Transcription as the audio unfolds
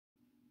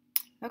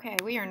Okay,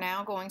 we are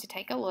now going to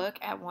take a look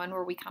at one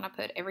where we kind of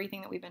put everything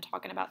that we've been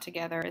talking about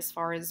together as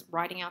far as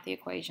writing out the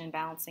equation,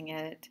 balancing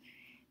it,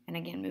 and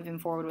again moving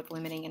forward with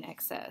limiting and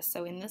excess.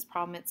 So in this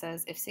problem it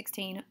says if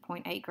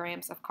 16.8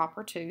 grams of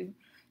copper 2,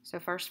 so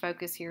first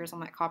focus here is on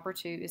that copper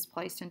 2 is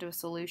placed into a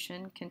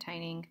solution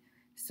containing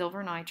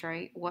silver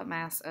nitrate, what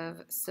mass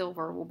of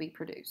silver will be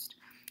produced?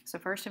 So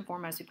first and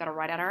foremost we've got to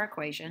write out our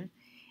equation,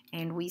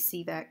 and we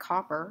see that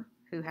copper,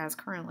 who has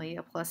currently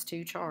a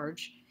 +2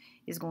 charge,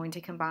 is going to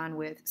combine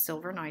with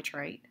silver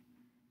nitrate.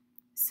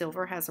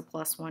 Silver has a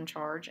 +1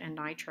 charge and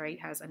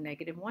nitrate has a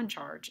 -1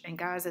 charge. And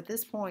guys, at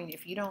this point,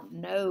 if you don't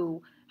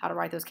know how to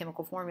write those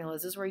chemical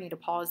formulas, this is where you need to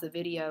pause the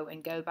video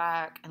and go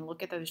back and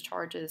look at those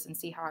charges and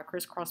see how I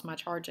crisscross my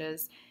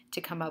charges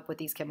to come up with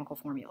these chemical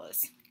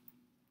formulas.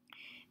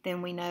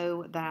 Then we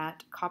know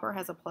that copper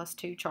has a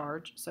 +2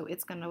 charge, so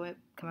it's going to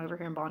come over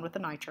here and bond with the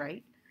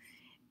nitrate.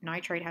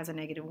 Nitrate has a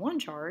 -1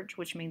 charge,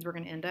 which means we're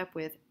going to end up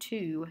with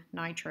 2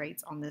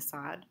 nitrates on this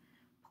side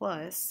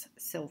plus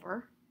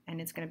silver, and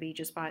it's going to be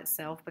just by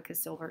itself because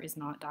silver is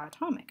not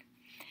diatomic.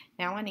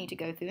 Now I need to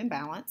go through and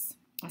balance.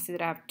 I see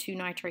that I have 2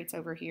 nitrates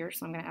over here,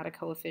 so I'm going to add a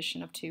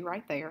coefficient of 2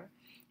 right there.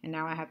 And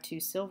now I have 2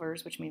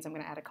 silvers, which means I'm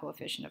going to add a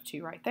coefficient of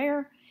 2 right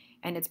there,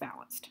 and it's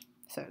balanced.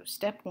 So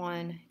step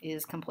 1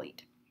 is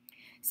complete.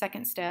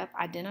 Second step,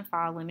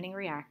 identify limiting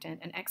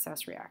reactant and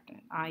excess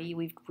reactant, i.e.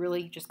 we've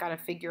really just got to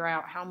figure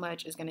out how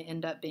much is going to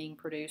end up being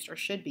produced or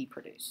should be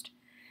produced.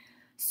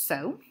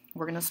 So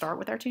we're going to start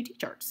with our 2T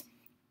charts.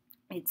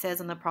 It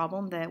says in the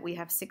problem that we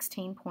have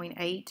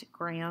 16.8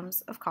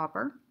 grams of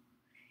copper,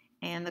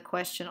 and the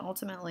question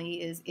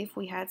ultimately is if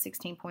we had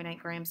 16.8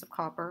 grams of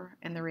copper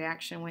and the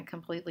reaction went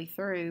completely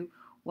through,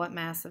 what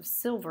mass of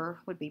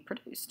silver would be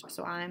produced?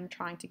 So I'm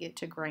trying to get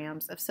to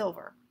grams of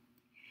silver.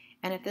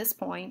 And at this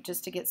point,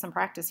 just to get some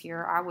practice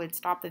here, I would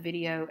stop the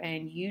video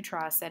and you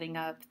try setting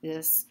up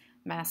this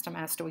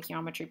mass-to-mass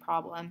stoichiometry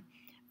problem.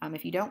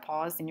 If you don't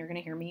pause, then you're going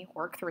to hear me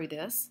work through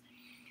this.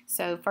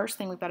 So first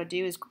thing we've got to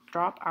do is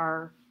drop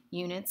our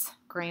units,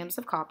 grams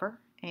of copper.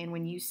 And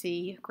when you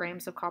see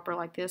grams of copper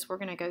like this, we're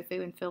going to go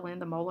through and fill in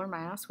the molar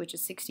mass, which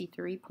is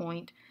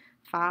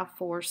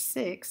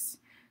 63.546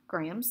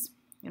 grams.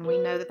 And we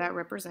know that that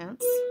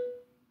represents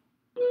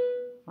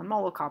 1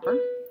 mole of copper.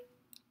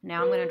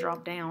 Now I'm going to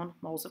drop down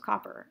moles of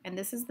copper. And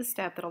this is the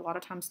step that a lot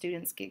of times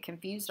students get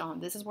confused on.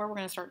 This is where we're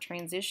going to start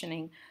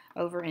transitioning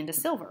over into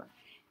silver.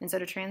 And so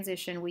to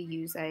transition, we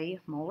use a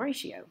mole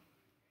ratio.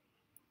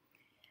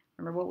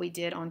 Remember what we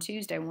did on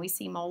Tuesday. When we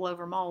see mole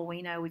over mole,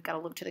 we know we've got to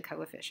look to the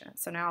coefficient.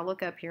 So now I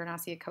look up here and I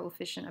see a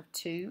coefficient of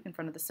 2 in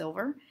front of the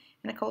silver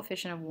and a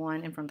coefficient of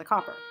 1 in front of the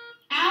copper.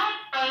 Alex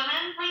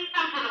Bowman, please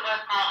come to the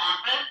West Hall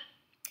office.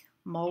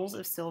 Moles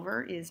of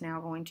silver is now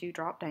going to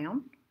drop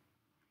down.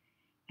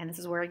 And this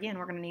is where, again,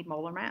 we're going to need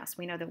molar mass.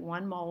 We know that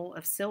 1 mole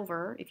of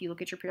silver, if you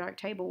look at your periodic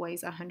table,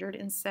 weighs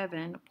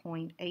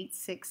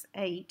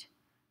 107.868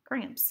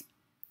 grams.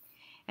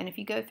 And if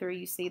you go through,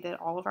 you see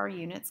that all of our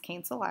units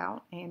cancel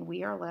out, and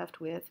we are left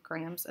with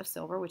grams of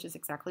silver, which is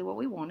exactly what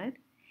we wanted.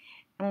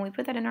 And when we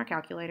put that in our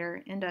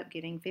calculator, end up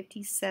getting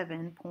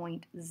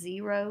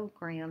 57.0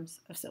 grams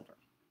of silver.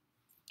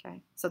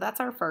 Okay, so that's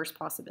our first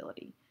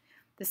possibility.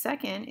 The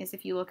second is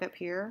if you look up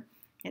here,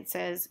 it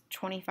says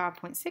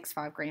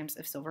 25.65 grams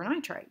of silver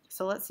nitrate.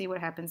 So let's see what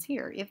happens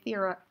here. If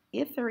the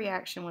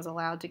reaction was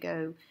allowed to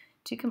go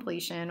to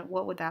completion,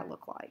 what would that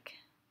look like?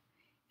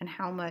 And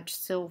how much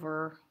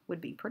silver would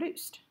be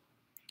produced?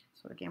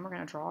 So again, we're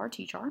going to draw our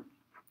T-chart.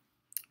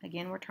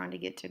 Again, we're trying to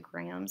get to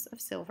grams of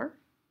silver.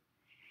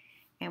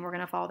 And we're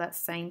going to follow that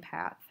same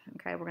path.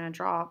 Okay, we're going to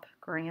drop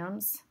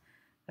grams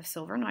of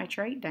silver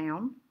nitrate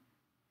down.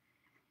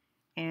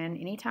 And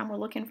anytime we're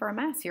looking for a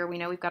mass here, we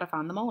know we've got to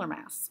find the molar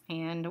mass.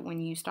 And when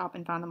you stop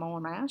and find the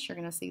molar mass, you're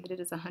going to see that it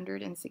is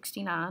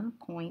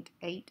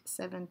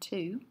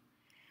 169.872.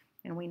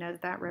 And we know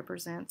that that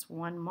represents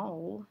 1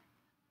 mole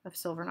of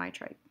silver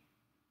nitrate.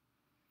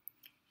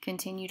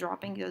 Continue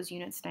dropping those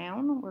units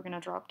down. We're going to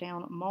drop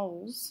down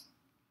moles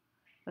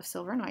of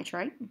silver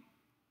nitrate.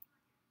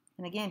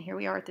 And again, here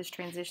we are at this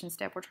transition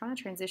step. We're trying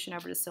to transition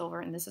over to silver,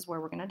 and this is where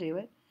we're going to do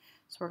it.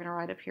 So we're going to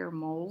write up here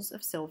moles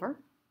of silver.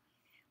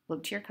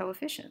 Look to your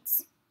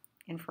coefficients.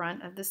 In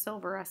front of the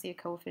silver, I see a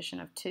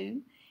coefficient of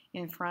 2.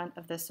 In front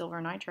of the silver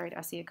nitrate,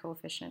 I see a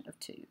coefficient of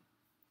 2.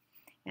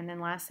 And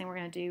then last thing we're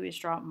going to do is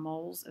drop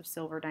moles of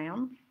silver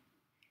down.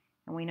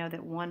 And we know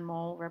that 1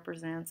 mole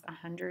represents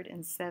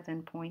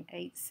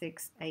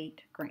 107.868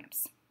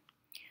 grams.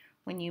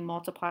 When you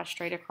multiply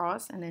straight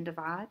across and then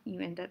divide, you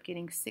end up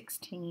getting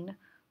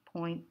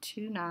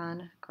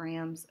 16.29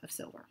 grams of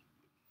silver.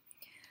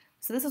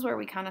 So this is where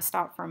we kind of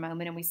stop for a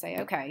moment and we say,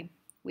 okay,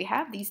 we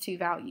have these two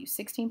values,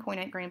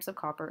 16.8 grams of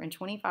copper and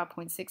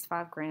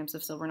 25.65 grams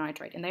of silver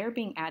nitrate, and they are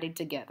being added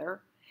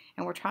together,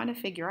 and we're trying to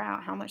figure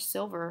out how much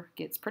silver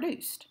gets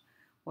produced.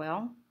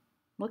 Well,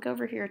 look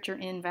over here at your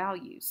end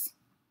values.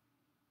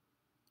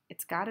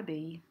 It's got to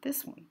be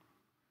this one,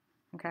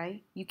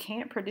 okay? You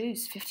can't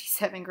produce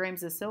 57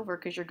 grams of silver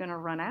because you're going to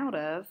run out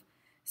of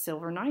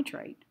silver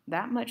nitrate.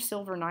 That much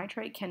silver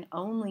nitrate can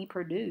only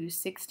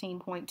produce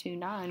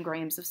 16.29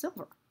 grams of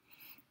silver.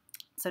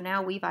 So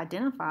now we've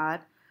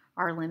identified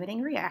our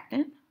limiting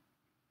reactant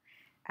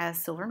as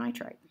silver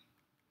nitrate.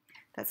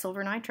 That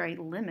silver nitrate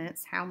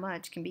limits how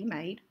much can be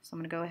made. So I'm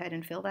going to go ahead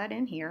and fill that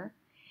in here.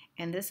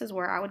 And this is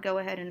where I would go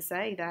ahead and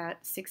say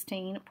that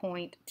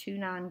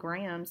 16.29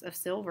 grams of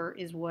silver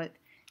is what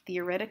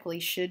theoretically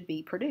should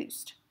be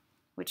produced,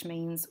 which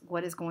means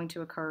what is going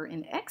to occur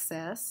in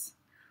excess,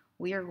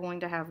 we are going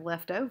to have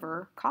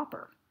leftover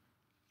copper.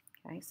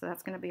 Okay, so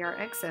that's going to be our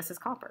excess is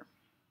copper.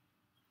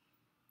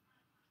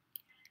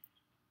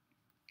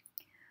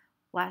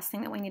 Last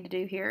thing that we need to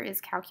do here is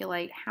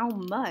calculate how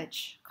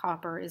much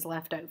copper is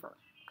left over.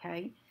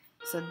 Okay,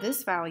 so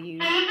this value.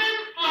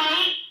 Susan's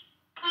late.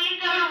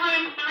 Please go to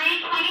room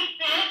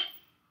 326.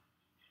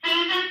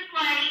 Susan's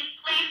late.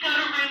 Please go to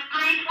room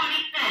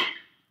 326.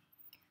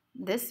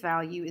 This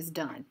value is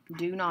done.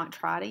 Do not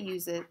try to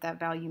use it. That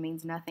value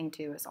means nothing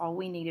to us. All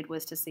we needed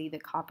was to see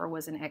that copper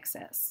was in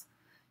excess.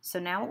 So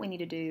now what we need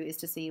to do is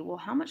to see, well,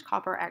 how much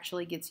copper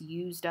actually gets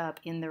used up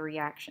in the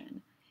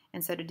reaction.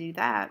 And so to do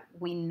that,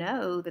 we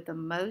know that the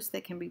most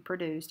that can be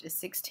produced is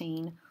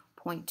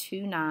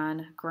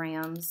 16.29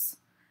 grams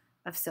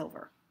of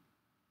silver.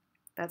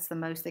 That's the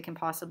most that can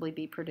possibly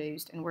be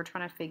produced, and we're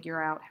trying to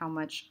figure out how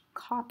much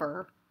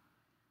copper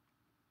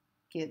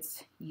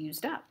gets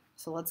used up.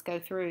 So let's go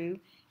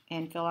through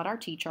and fill out our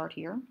T-chart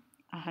here.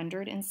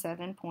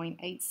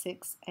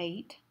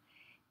 107.868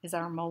 is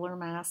our molar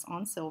mass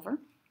on silver,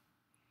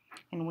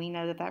 and we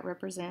know that that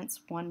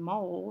represents 1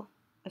 mole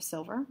of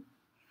silver.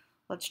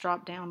 Let's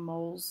drop down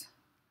moles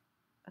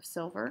of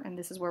silver, and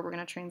this is where we're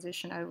going to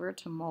transition over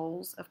to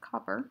moles of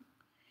copper.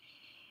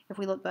 If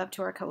we look up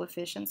to our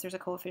coefficients, there's a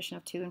coefficient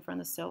of 2 in front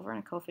of the silver and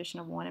a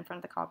coefficient of 1 in front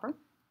of the copper.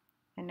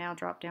 And now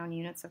drop down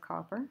units of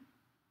copper.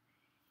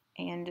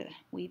 And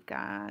we've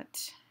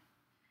got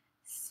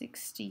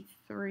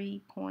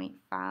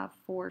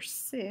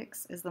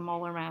 63.546 is the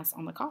molar mass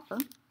on the copper.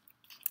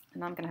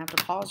 And I'm going to have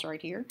to pause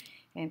right here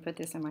and put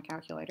this in my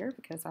calculator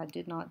because I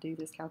did not do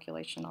this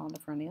calculation on the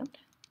front end.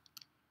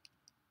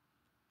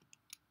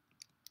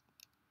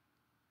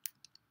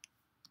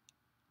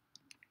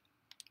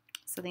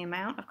 So the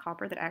amount of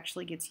copper that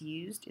actually gets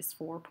used is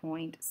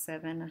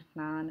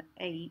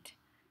 4.798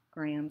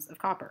 grams of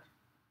copper,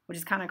 which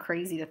is kind of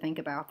crazy to think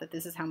about that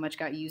this is how much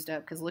got used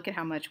up, because look at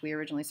how much we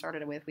originally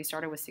started with. We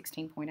started with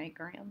 16.8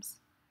 grams.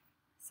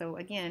 So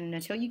again,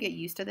 until you get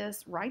used to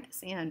this, write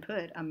this in,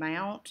 put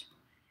amount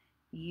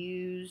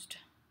used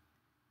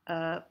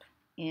up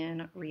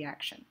in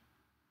reaction.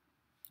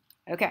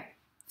 Okay,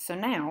 so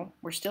now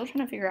we're still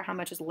trying to figure out how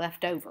much is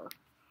left over.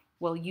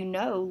 Well, you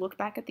know, look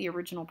back at the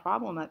original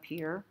problem up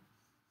here.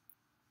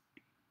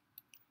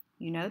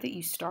 You know that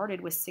you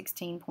started with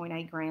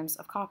 16.8 grams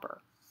of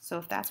copper. So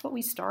if that's what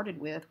we started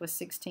with was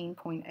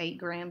 16.8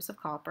 grams of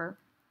copper,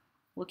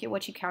 look at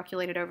what you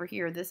calculated over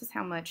here. This is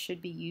how much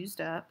should be used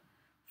up,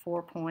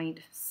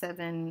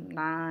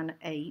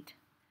 4.798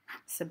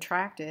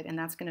 subtracted, and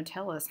that's going to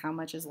tell us how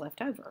much is left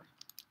over.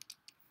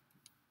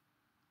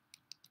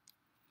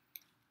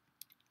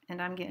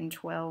 And I'm getting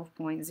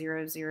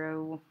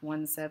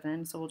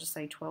 12.0017, so we'll just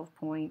say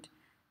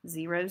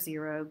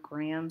 12.00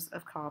 grams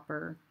of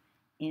copper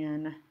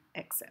in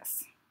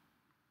excess.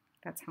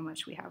 That's how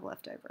much we have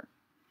left over.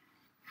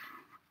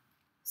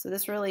 So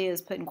this really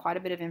is putting quite a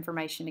bit of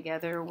information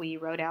together. We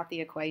wrote out the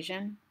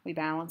equation, we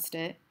balanced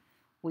it,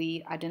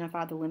 we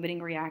identified the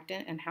limiting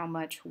reactant and how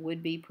much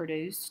would be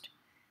produced.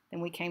 Then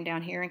we came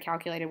down here and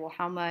calculated, well,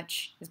 how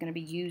much is going to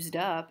be used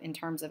up in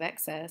terms of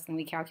excess, and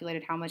we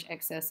calculated how much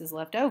excess is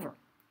left over.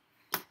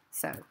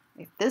 So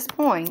at this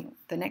point,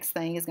 the next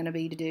thing is going to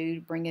be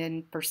to bring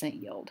in percent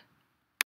yield.